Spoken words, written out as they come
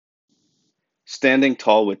Standing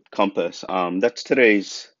Tall with Compass. That's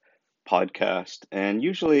today's podcast. And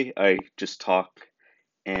usually I just talk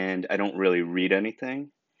and I don't really read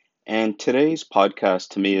anything. And today's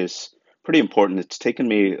podcast to me is pretty important. It's taken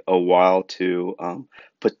me a while to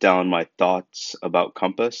put down my thoughts about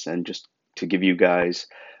Compass and just to give you guys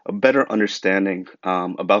a better understanding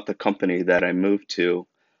about the company that I moved to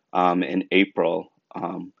in April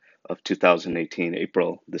of 2018,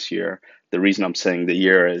 April this year. The reason I'm saying the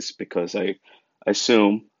year is because I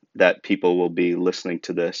assume that people will be listening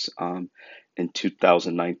to this in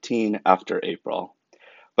 2019 after April.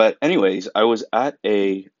 But anyways, I was at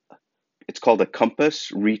it's called a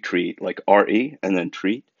Compass Retreat, like RE and then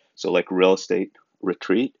treat. So like real estate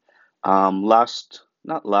retreat.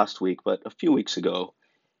 Not last week, but a few weeks ago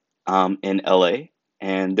in LA.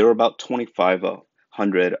 And there were about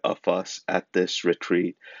 2,500 of us at this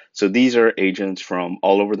retreat. So these are agents from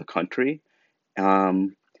all over the country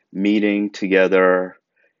um, meeting together.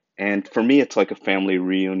 And for me, it's like a family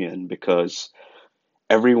reunion because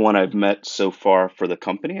everyone I've met so far for the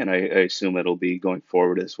company, and I assume it'll be going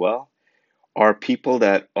forward as well, are people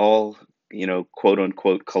that all, quote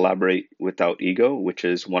unquote, collaborate without ego, which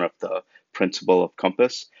is one of the principle of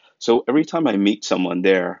Compass. So every time I meet someone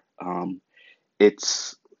there,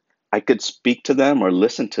 it's I could speak to them or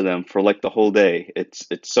listen to them for like the whole day. It's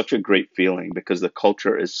such a great feeling because the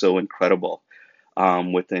culture is so incredible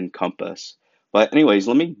within Compass. But anyways,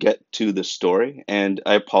 let me get to the story, and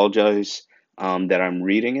I apologize that I'm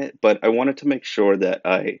reading it, but I wanted to make sure that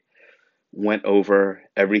I went over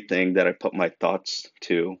everything that I put my thoughts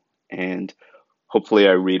to, and hopefully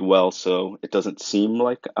I read well so it doesn't seem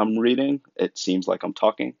like I'm reading, it seems like I'm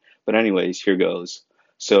talking. But anyways, here goes.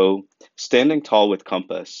 So, standing tall with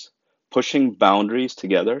Compass, pushing boundaries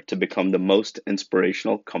together to become the most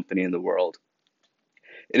inspirational company in the world.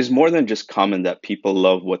 It is more than just common that people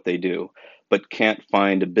love what they do, but can't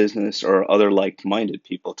find a business or other like-minded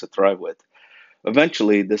people to thrive with.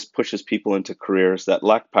 Eventually, this pushes people into careers that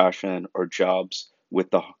lack passion or jobs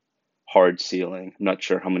with the hard ceiling. I'm not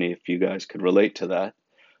sure how many of you guys could relate to that,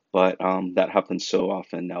 but that happens so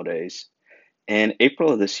often nowadays. In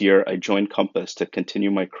April of this year, I joined Compass to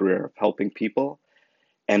continue my career of helping people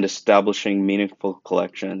and establishing meaningful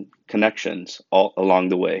collection connections all along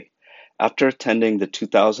the way. After attending the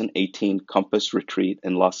 2018 Compass Retreat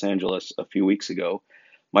in Los Angeles a few weeks ago,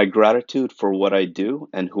 my gratitude for what I do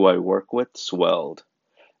and who I work with swelled.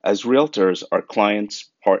 As realtors, our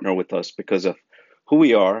clients partner with us because of who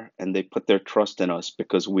we are, and they put their trust in us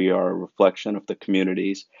because we are a reflection of the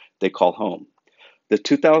communities they call home. The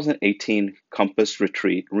 2018 Compass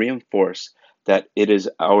Retreat reinforced that it is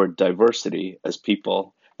our diversity as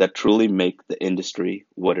people that truly make the industry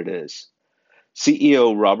what it is.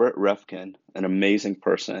 CEO Robert Refkin, an amazing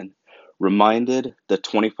person, reminded the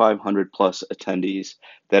 2,500 plus attendees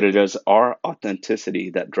that it is our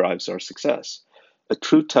authenticity that drives our success. A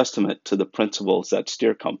true testament to the principles that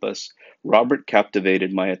steer Compass, Robert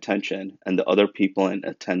captivated my attention and the other people in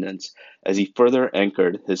attendance as he further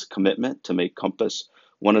anchored his commitment to make Compass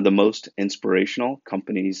one of the most inspirational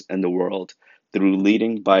companies in the world through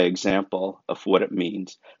leading by example of what it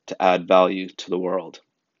means to add value to the world.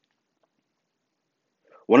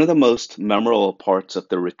 One of the most memorable parts of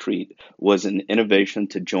the retreat was an innovation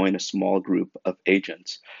to join a small group of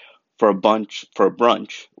agents for a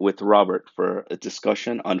brunch with Robert for a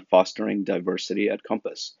discussion on fostering diversity at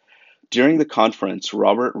Compass. During the conference,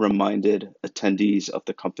 Robert reminded attendees of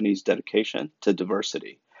the company's dedication to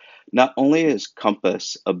diversity. Not only is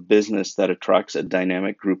Compass a business that attracts a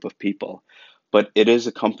dynamic group of people, but it is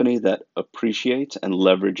a company that appreciates and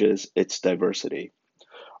leverages its diversity.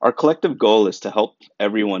 Our collective goal is to help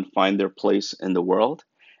everyone find their place in the world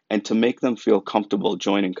and to make them feel comfortable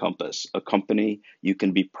joining Compass, a company you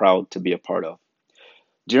can be proud to be a part of.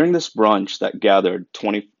 During this brunch that gathered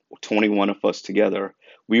 21 of us together,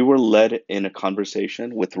 we were led in a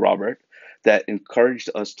conversation with Robert that encouraged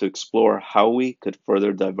us to explore how we could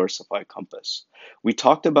further diversify Compass. We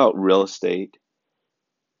talked about real estate.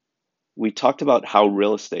 We talked about how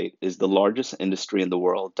real estate is the largest industry in the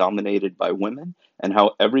world, dominated by women, and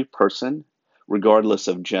how every person, regardless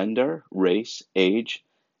of gender, race, age,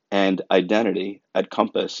 and identity at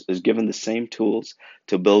Compass, is given the same tools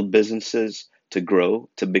to build businesses, to grow,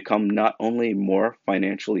 to become not only more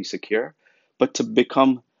financially secure, but to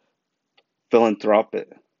become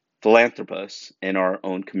philanthropic, philanthropists in our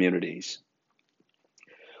own communities.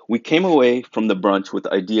 We came away from the brunch with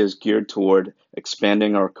ideas geared toward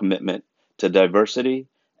expanding our commitment to diversity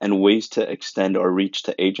and ways to extend our reach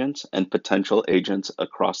to agents and potential agents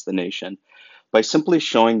across the nation by simply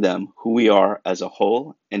showing them who we are as a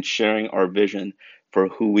whole and sharing our vision for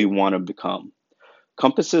who we want to become.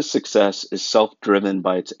 Compass's success is self-driven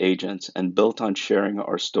by its agents and built on sharing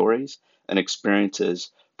our stories and experiences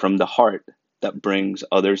from the heart that brings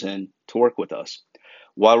others in to work with us.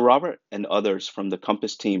 While Robert and others from the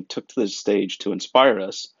Compass team took to the stage to inspire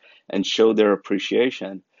us and show their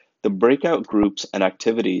appreciation, the breakout groups and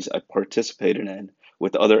activities I participated in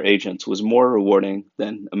with other agents was more rewarding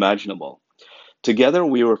than imaginable. Together,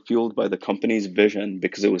 we were fueled by the company's vision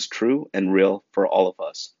because it was true and real for all of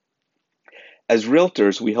us. As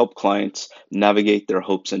realtors, we help clients navigate their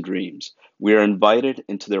hopes and dreams. We are invited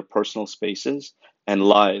into their personal spaces and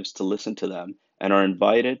lives to listen to them and are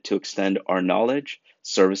invited to extend our knowledge,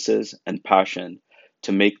 services, and passion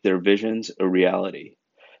to make their visions a reality.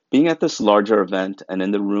 Being at this larger event and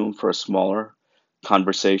in the room for a smaller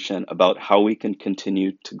conversation about how we can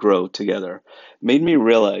continue to grow together made me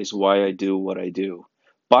realize why I do what I do.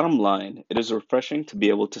 Bottom line, it is refreshing to be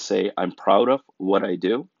able to say I'm proud of what I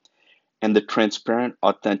do and the transparent,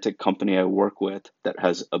 authentic company I work with that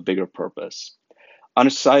has a bigger purpose. On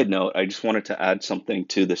a side note, I just wanted to add something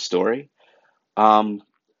to the story. Um,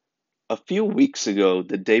 a few weeks ago,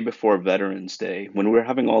 the day before Veterans Day, when we were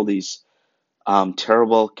having all these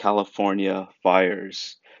terrible California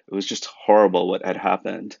fires, it was just horrible what had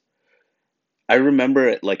happened. I remember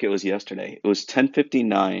it like it was yesterday. It was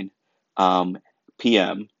 10:59 um,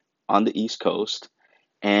 p.m. on the East Coast,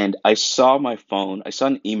 and I saw my phone. I saw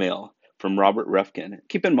an email from Robert Refkin.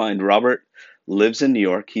 Keep in mind, Robert lives in New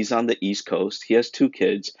York. He's on the East Coast. He has two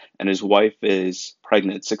kids, and his wife is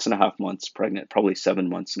pregnant, 6.5 months pregnant, probably 7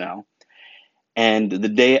 months now. And the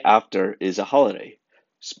day after is a holiday.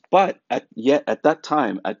 But yet at that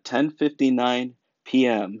time, at 10:59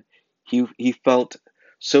 p.m., he felt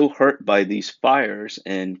so hurt by these fires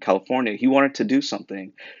in California. He wanted to do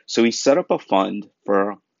something. So he set up a fund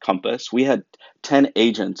for Compass. We had 10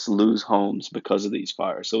 agents lose homes because of these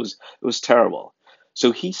fires. So it was terrible.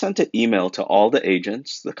 So he sent an email to all the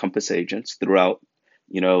agents, the Compass agents throughout,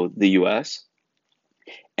 the US.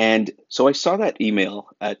 And so I saw that email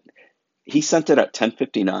at he sent it at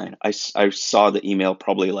 10:59. I saw the email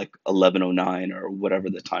probably like 11:09 or whatever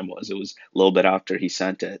the time was. It was a little bit after he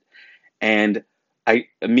sent it. And I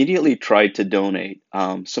immediately tried to donate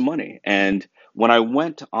some money. And when I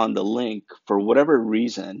went on the link, for whatever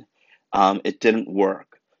reason, it didn't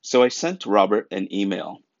work. So I sent Robert an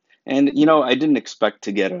email. And, I didn't expect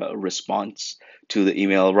to get a response to the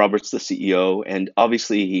email. Robert's the CEO, and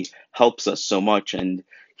obviously he helps us so much. And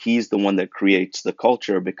he's the one that creates the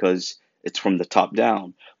culture because it's from the top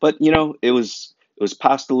down. But, it was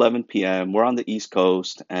past 11 p.m. We're on the East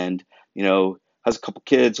Coast, and, has a couple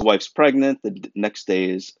kids, wife's pregnant. The next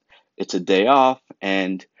day it's a day off,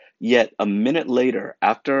 and yet a minute later,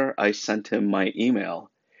 after I sent him my email,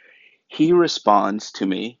 he responds to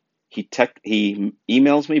me. He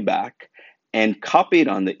emails me back, and copied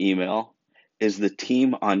on the email is the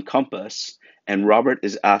team on Compass, and Robert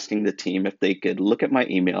is asking the team if they could look at my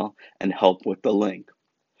email and help with the link.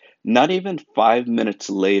 Not even 5 minutes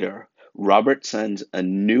later, Robert sends a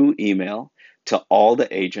new email to all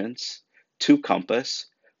the agents to Compass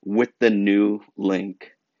with the new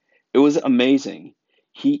link. It was amazing.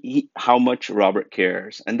 How much Robert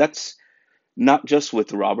cares. And that's not just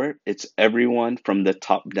with Robert, it's everyone from the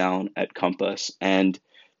top down at Compass. And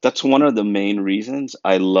that's one of the main reasons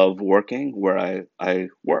I love working where I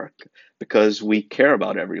work, because we care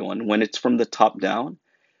about everyone. When it's from the top down,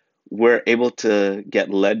 we're able to get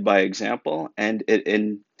led by example, and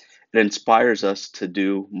it inspires us to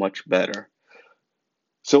do much better.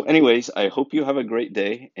 So, anyways, I hope you have a great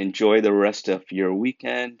day. Enjoy the rest of your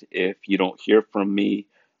weekend. If you don't hear from me,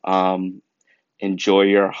 um, enjoy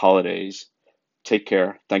your holidays. Take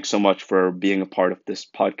care. Thanks so much for being a part of this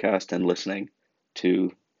podcast and listening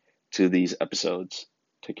to to these episodes.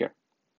 Take care.